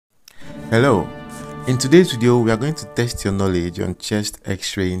Hello, in today's video we are going to test your knowledge on chest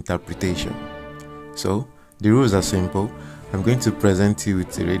x-ray interpretation. So the rules are simple. I'm going to present you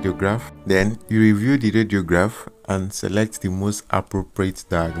with a radiograph, then you review the radiograph and select the most appropriate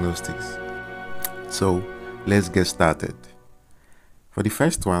diagnostics. So let's get started. For the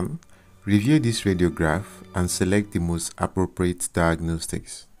first one, review this radiograph and select the most appropriate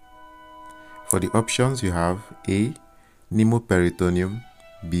diagnostics. For the options you have A. Pneumoperitoneum,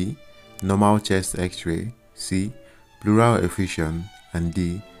 B. Normal chest x-ray, C. Pleural effusion, and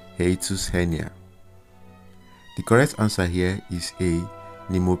D. Hiatus hernia. The correct answer here is A.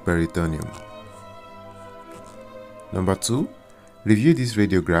 Pneumoperitoneum. Number 2. Review this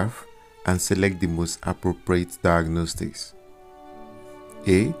radiograph and select the most appropriate diagnostics.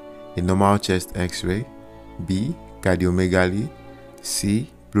 A. A normal chest x-ray, B. Cardiomegaly, C.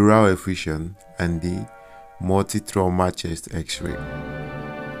 Pleural effusion, and D. Multi-trauma chest x-ray.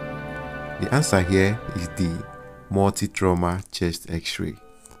 The answer here is D. Multi-trauma chest x-ray.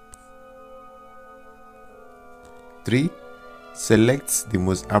 3. Select the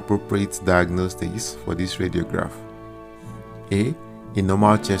most appropriate diagnostics for this radiograph. A. A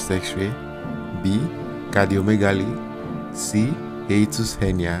normal chest x-ray, B. Cardiomegaly, C. Hiatus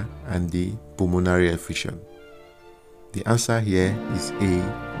hernia, and D. Pulmonary effusion. The answer here is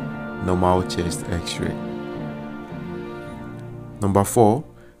A. Normal chest x-ray. Number 4.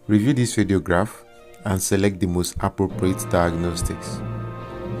 Review this radiograph and select the most appropriate diagnostics.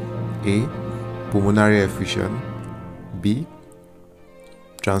 A. Pulmonary effusion, B.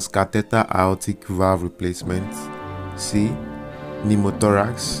 Transcatheter aortic valve replacement, C.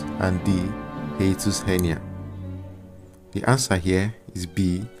 Pneumothorax, and D. Hiatus hernia. The answer here is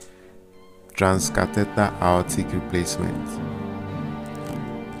B. Transcatheter aortic replacement.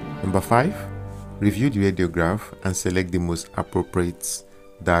 Number 5. Review the radiograph and select the most appropriate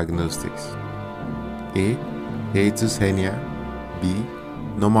diagnostics. A. Hiatus hernia, B.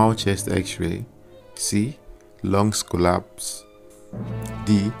 Normal chest x-ray, C. Lungs collapse,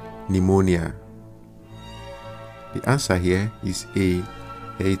 D. Pneumonia. The answer here is A.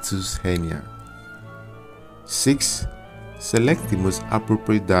 Hiatus hernia. 6. Select the most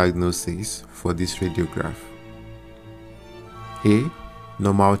appropriate diagnosis for this radiograph. A.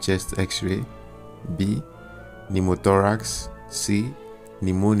 Normal chest x-ray, B. Pneumothorax, C.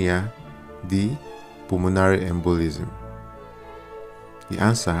 Pneumonia, D. Pulmonary embolism. The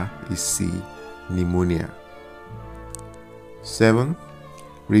answer is C. Pneumonia. 7.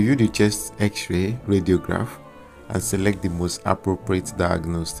 Review the chest x-ray radiograph and select the most appropriate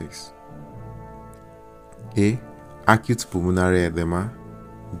diagnostics. A. Acute pulmonary edema,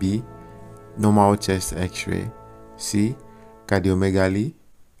 B. Normal chest x-ray, C. Cardiomegaly,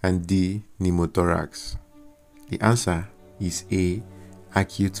 and D. Pneumothorax. The answer is A.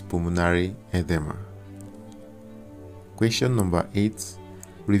 Acute pulmonary edema. Question number 8.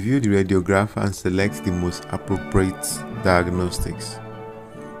 Review the radiograph and select the most appropriate diagnostics.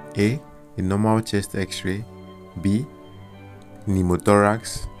 A. A normal chest x-ray, B.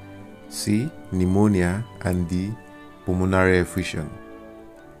 Pneumothorax, C. Pneumonia, and D. Pulmonary effusion.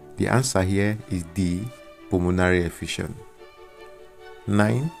 The answer here is D. Pulmonary effusion.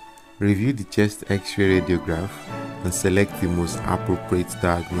 9. Review the chest x-ray radiograph and select the most appropriate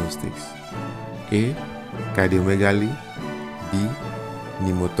diagnostics. A. Cardiomegaly, B.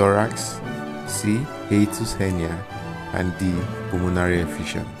 Pneumothorax, C. Hiatus hernia, and D. Pulmonary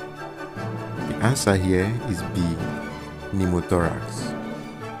effusion. The answer here is B. Pneumothorax.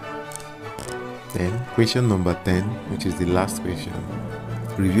 Then question number 10, which is the last question.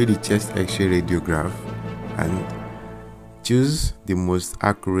 Review the chest x-ray radiograph and choose the most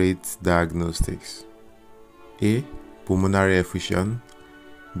accurate diagnostics. A. Pulmonary effusion,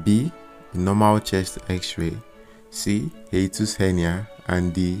 B. Normal chest x-ray, C. Hiatus hernia,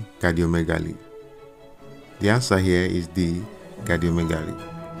 and D. Cardiomegaly. The answer here is D. Cardiomegaly.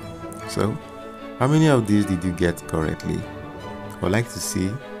 So, how many of these did you get correctly? I would like to see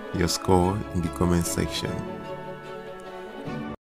your score in the comment section.